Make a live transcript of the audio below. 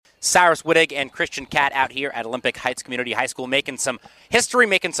Cyrus Wittig and Christian Catt out here at Olympic Heights Community High School making some history,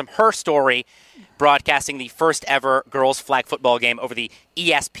 making some her story, broadcasting the first ever girls flag football game over the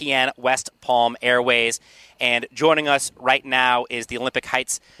ESPN West Palm Airways. And joining us right now is the Olympic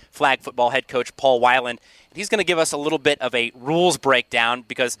Heights flag football head coach, Paul Weiland. He's going to give us a little bit of a rules breakdown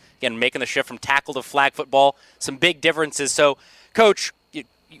because, again, making the shift from tackle to flag football, some big differences. So, Coach,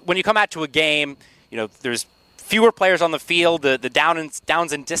 when you come out to a game, there's fewer players on the field. The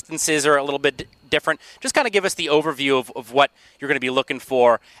downs and distances are a little bit different. Just kind of give us the overview of what you're going to be looking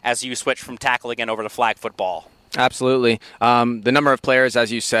for as you switch from tackle again over to flag football. Absolutely. The number of players,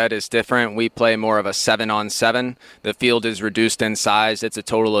 as you said, is different. We play more of a 7-on-7. The field is reduced in size. It's a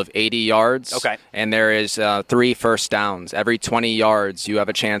total of 80 yards. Okay. And there is 3 first downs. Every 20 yards, you have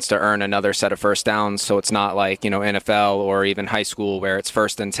a chance to earn another set of first downs. So it's not like, NFL or even high school where it's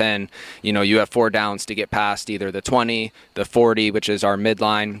 1st and 10. You have 4 downs to get past either the 20, the 40, which is our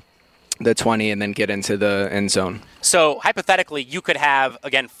midline, the 20, and then get into the end zone. So hypothetically, you could have,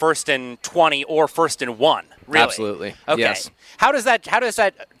 again, 1st and 20 or 1st and 1. Really? Absolutely. Okay. Yes. How does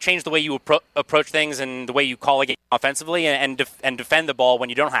that change the way you approach things and the way you call a game offensively and defend the ball when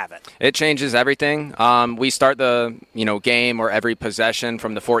you don't have it? It changes everything. We start the game or every possession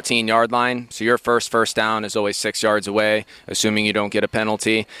from the 14-yard line. So your first down is always 6 yards away, assuming you don't get a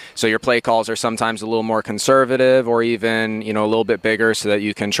penalty. So your play calls are sometimes a little more conservative or even a little bit bigger so that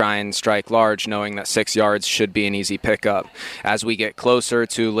you can try and strike large, knowing that 6 yards should be an easy pickup. As we get closer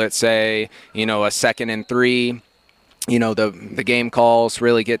to, let's say, a 2nd and 3. The game calls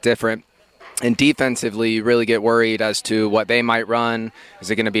really get different. And defensively, you really get worried as to what they might run.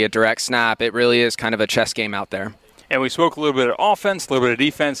 Is it going to be a direct snap? It really is kind of a chess game out there. And we spoke a little bit of offense, a little bit of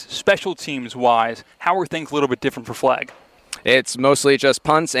defense. Special teams-wise, how are things a little bit different for flag? It's mostly just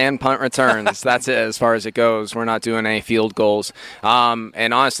punts and punt returns. That's it as far as it goes. We're not doing any field goals.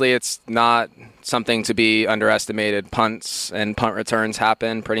 And honestly, it's not something to be underestimated. Punts and punt returns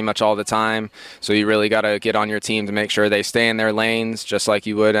happen pretty much all the time. So you really got to get on your team to make sure they stay in their lanes just like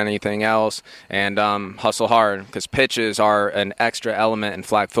you would anything else and hustle hard because pitches are an extra element in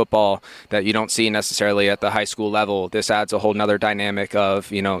flag football that you don't see necessarily at the high school level. This adds a whole nother dynamic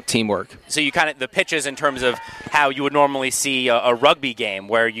of, teamwork. So you kind of, the pitches in terms of how you would normally see a rugby game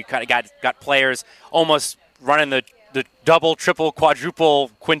where you kind of got players almost running the double, triple, quadruple,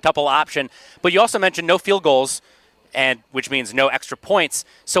 quintuple option. But you also mentioned no field goals, and which means no extra points.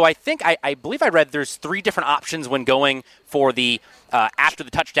 So I think I believe I read there's 3 different options when going for the after the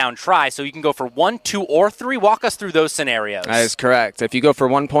touchdown try. So you can go for 1, 2, or 3. Walk us through those scenarios. That is correct. If you go for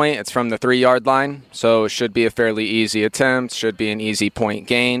 1 point, it's from the 3-yard line. So it should be a fairly easy attempt. Should be an easy point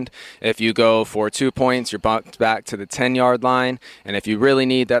gained. If you go for 2 points, you're bumped back to the 10-yard line. And if you really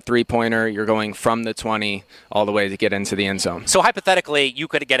need that 3-pointer, you're going from the 20 all the way to get into the end zone. So hypothetically, you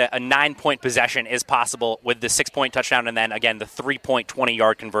could get a 9-point possession is possible with the 6-point touchdown and then, again, the 3-point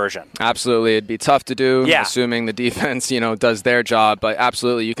 20-yard conversion. Absolutely. It'd be tough to do, assuming the defense, does their job. But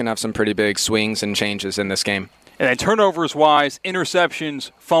absolutely, you can have some pretty big swings and changes in this game. And then turnovers-wise, interceptions,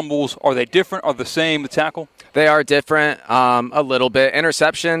 fumbles, are they different? Are the same, the tackle? They are different a little bit.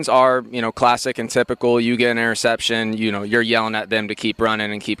 Interceptions are, classic and typical. You get an interception, you're yelling at them to keep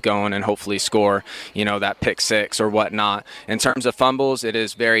running and keep going and hopefully score, that pick 6 or whatnot. In terms of fumbles, it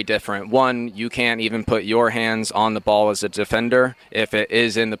is very different. One, you can't even put your hands on the ball as a defender if it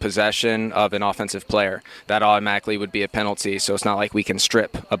is in the possession of an offensive player. That automatically would be a penalty, so it's not like we can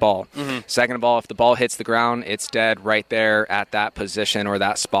strip a ball. Mm-hmm. Second of all, if the ball hits the ground, it's dead right there at that position or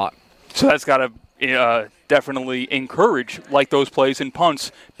that spot. So that's got to definitely encourage, like those plays in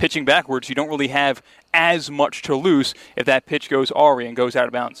punts, pitching backwards. You don't really have as much to lose if that pitch goes awry and goes out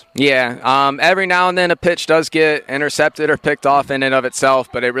of bounds. Yeah, every now and then a pitch does get intercepted or picked off in and of itself,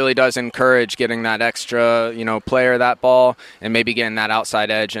 but it really does encourage getting that extra, player that ball and maybe getting that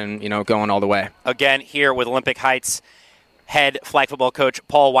outside edge and, going all the way. Again, here with Olympic Heights head flag football coach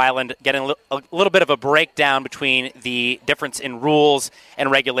Paul Weiland, getting a little bit of a breakdown between the difference in rules and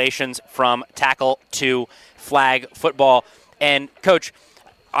regulations from tackle to flag football. And, Coach,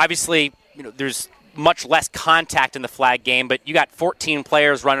 obviously, there's much less contact in the flag game, but you got 14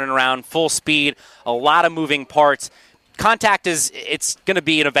 players running around full speed, a lot of moving parts. Contact it's going to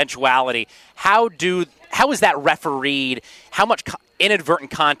be an eventuality. How is that refereed? How much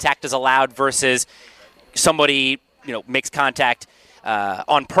inadvertent contact is allowed versus somebody makes contact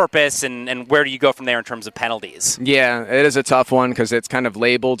on purpose, and where do you go from there in terms of penalties? Yeah, it is a tough one because it's kind of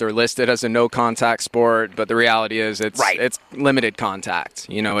labeled or listed as a no-contact sport, but the reality is it's limited contact.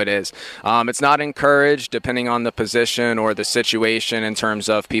 It is. It's not encouraged depending on the position or the situation in terms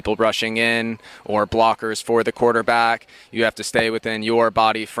of people rushing in or blockers for the quarterback. You have to stay within your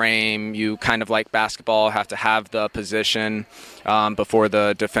body frame. You kind of like basketball have to have the position before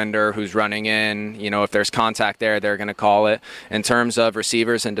the defender who's running in. If there's contact there, they're going to call it. In terms of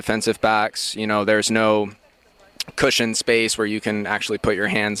receivers and defensive backs, there's no cushion space where you can actually put your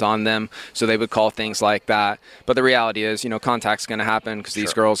hands on them, so they would call things like that. But the reality is, contact's going to happen because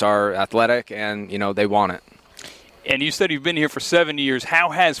these girls are athletic and, they want it. And you said you've been here for 7 years. How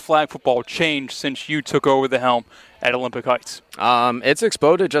has flag football changed since you took over the helm at Olympic Heights? It's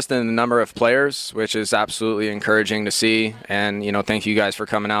exploded just in the number of players, which is absolutely encouraging to see. And, thank you guys for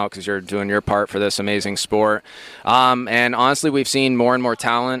coming out because you're doing your part for this amazing sport. And honestly, we've seen more and more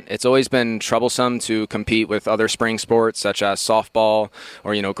talent. It's always been troublesome to compete with other spring sports such as softball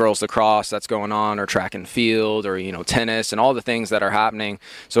or, girls lacrosse that's going on, or track and field, or, tennis and all the things that are happening.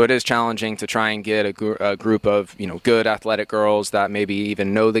 So it is challenging to try and get a group of, good athletic girls that maybe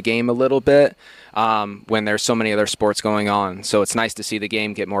even know the game a little bit when there's so many other sports going on. So it's nice to see the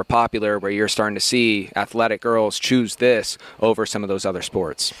game get more popular where you're starting to see athletic girls choose this over some of those other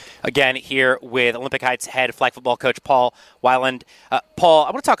sports. Again, here with Olympic Heights head flag football coach Paul Weiland. Paul,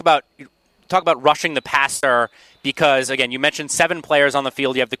 I want to talk about rushing the passer because, again, you mentioned 7 players on the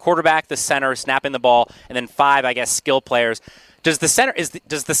field. You have the quarterback, the center, snapping the ball, and then 5, I guess, skill players. Does the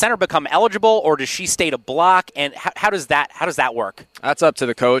center become eligible, or does she stay to block? And how does that work? That's up to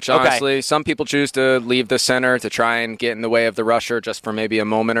the coach, honestly. Okay. Some people choose to leave the center to try and get in the way of the rusher just for maybe a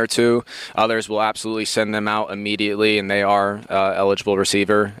moment or two. Others will absolutely send them out immediately, and they are eligible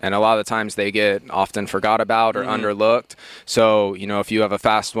receiver. And a lot of the times they get often forgot about or underlooked. So, if you have a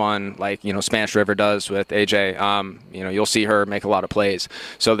fast one like, Spanish River does with AJ, you'll see her make a lot of plays.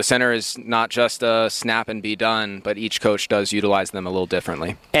 So the center is not just a snap and be done, but each coach does utilize them a little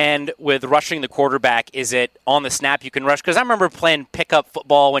differently. And with rushing the quarterback, is it on the snap you can rush? Because I remember playing pickup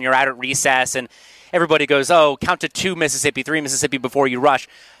football when you're out at recess and everybody goes, count to 2 Mississippi, 3 Mississippi before you rush.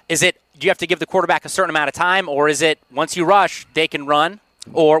 Do you have to give the quarterback a certain amount of time, or is it once you rush, they can run?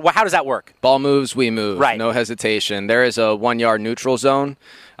 Or how does that work? Ball moves, we move. Right. No hesitation. There is a 1-yard neutral zone.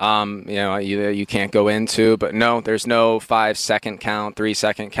 You can't go into, but no, there's no 5-second count,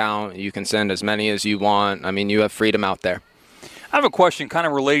 3-second count. You can send as many as you want. You have freedom out there. I have a question kind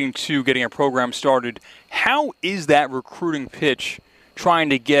of relating to getting a program started. How is that recruiting pitch trying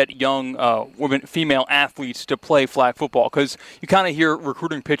to get young female athletes to play flag football? Because you kind of hear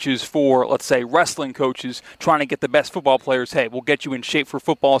recruiting pitches for, let's say, wrestling coaches trying to get the best football players. Hey, we'll get you in shape for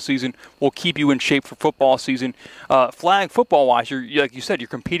football season. We'll keep you in shape for football season. Flag football-wise, like you said, you're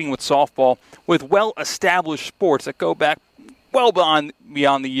competing with softball, with well-established sports that go back well beyond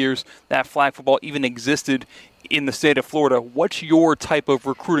the years that flag football even existed in the state of Florida. What's your type of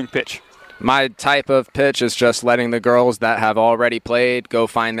recruiting pitch? My type of pitch is just letting the girls that have already played go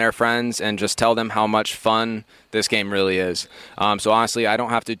find their friends and just tell them how much fun this game really is. So honestly, I don't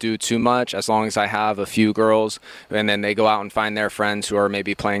have to do too much as long as I have a few girls, and then they go out and find their friends who are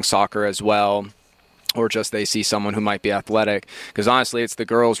maybe playing soccer as well, or just they see someone who might be athletic. Because honestly, it's the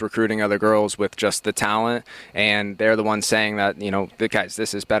girls recruiting other girls with just the talent, and they're the ones saying that, guys,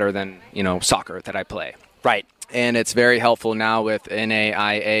 this is better than, soccer that I play. Right. And it's very helpful now with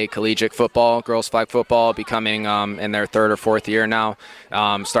NAIA collegiate football, girls flag football, becoming in their 3rd or 4th year now,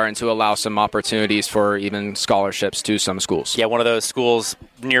 starting to allow some opportunities for even scholarships to some schools. Yeah, one of those schools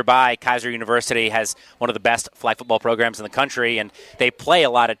nearby, Kaiser University, has one of the best flag football programs in the country, and they play a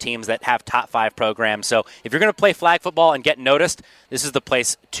lot of teams that have top 5 programs. So if you're going to play flag football and get noticed, this is the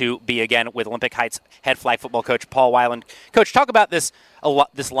place to be, again, with Olympic Heights head flag football coach Paul Weiland. Coach, talk about this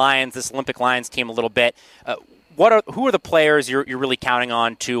Olympic Lions team a little bit. Who are the players you're really counting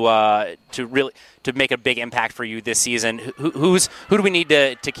on to make a big impact for you this season? Who do we need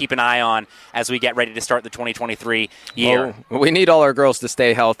to keep an eye on as we get ready to start the 2023 year? Well, we need all our girls to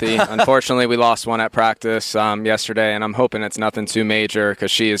stay healthy. Unfortunately, we lost one at practice yesterday, and I'm hoping it's nothing too major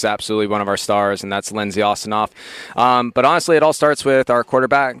because she is absolutely one of our stars, and that's Lindsay Ostinoff. But honestly, it all starts with our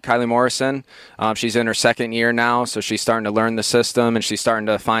quarterback, Kylie Morrison. She's in her 2nd year now, so she's starting to learn the system, and she's starting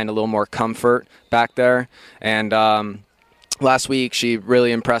to find a little more comfort back there. And last week, she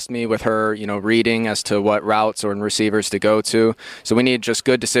really impressed me with her, reading as to what routes or receivers to go to. So we need just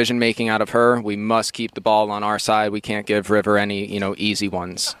good decision-making out of her. We must keep the ball on our side. We can't give River any, easy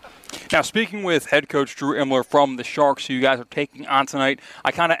ones. Now, speaking with head coach Drew Imler from the Sharks, who you guys are taking on tonight,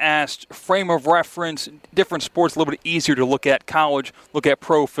 I kind of asked frame of reference, different sports, a little bit easier to look at college, look at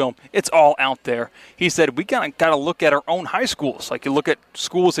pro film. It's all out there. He said we got to look at our own high schools. Like you look at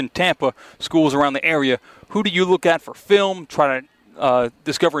schools in Tampa, schools around the area. Who do you look at for film? Try to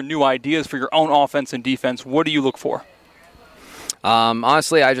discover new ideas for your own offense and defense. What do you look for?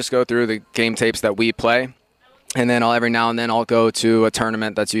 Honestly, I just go through the game tapes that we play. And then every now and then I'll go to a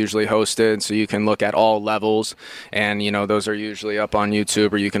tournament that's usually hosted, so you can look at all levels. And, those are usually up on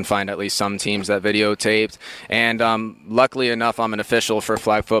YouTube, or you can find at least some teams that videotaped. And luckily enough, I'm an official for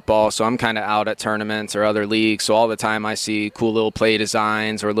flag football, so I'm kind of out at tournaments or other leagues. So all the time I see cool little play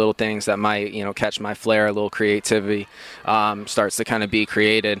designs or little things that might, catch my flair, a little creativity starts to kind of be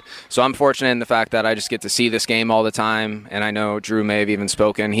created. So I'm fortunate in the fact that I just get to see this game all the time. And I know Drew may have even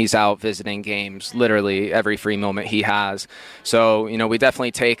spoken. He's out visiting games literally every free moment he has. So, we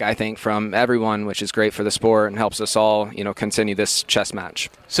definitely take, I think, from everyone, which is great for the sport and helps us all, continue this chess match.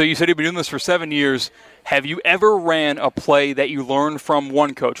 So you said you've been doing this for 7 years. Have you ever ran a play that you learned from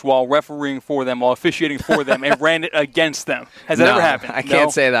one coach while refereeing for them, while officiating for them, and ran it against them? Has that ever happened? I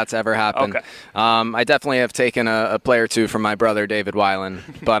can't say that's ever happened. Okay. I definitely have taken a play or two from my brother, David Weiland,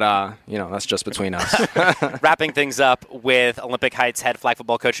 but, that's just between us. Wrapping things up with Olympic Heights head flag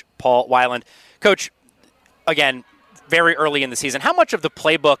football coach Paul Weiland. Coach, again, very early in the season, how much of the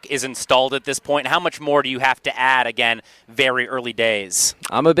playbook is installed at this point? How much more do you have to add, again, very early days?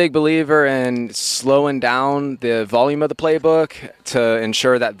 I'm a big believer in slowing down the volume of the playbook to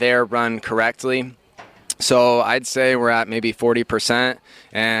ensure that they're run correctly. So I'd say we're at maybe 40%,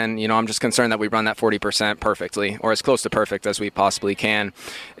 and, I'm just concerned that we run that 40% perfectly, or as close to perfect as we possibly can.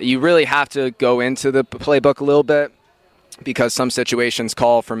 You really have to go into the playbook a little bit, because some situations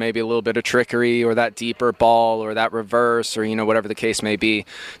call for maybe a little bit of trickery or that deeper ball or that reverse or, whatever the case may be.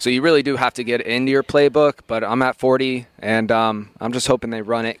 So you really do have to get into your playbook, but I'm at 40, and I'm just hoping they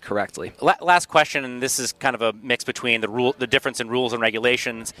run it correctly. Last question, and this is kind of a mix between the difference in rules and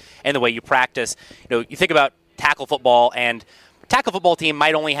regulations and the way you practice. You think about tackle football, and tackle football team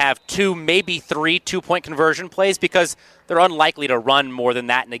might only have 2, maybe 3 two-point conversion plays because they're unlikely to run more than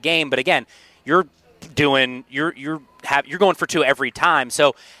that in a game. But again, you're going for 2 every time.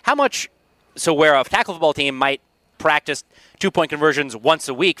 So where a tackle football team might practice 2-point conversions once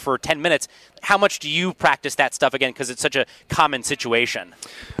a week for 10 minutes, how much do you practice that stuff again, because it's such a common situation?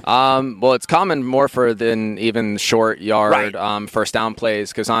 Well, it's common more than even short yard first down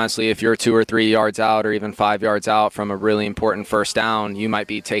plays, because honestly, if you're 2 or 3 yards out or even 5 yards out from a really important first down, you might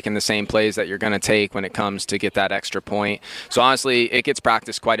be taking the same plays that you're going to take when it comes to get that extra point. So honestly, it gets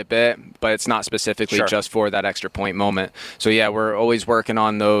practiced quite a bit, but it's not specifically just for that extra point moment. So yeah, we're always working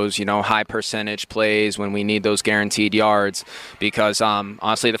on those, high percentage plays when we need those guaranteed yards, because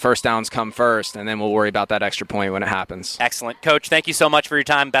honestly, the first downs come first, and then we'll worry about that extra point when it happens. Excellent. Coach, thank you so much for your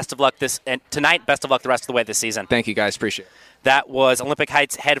time. Best of luck tonight. Best of luck the rest of the way this season. Thank you, guys. Appreciate it. That was Olympic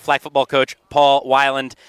Heights head flag football coach Paul Weiland.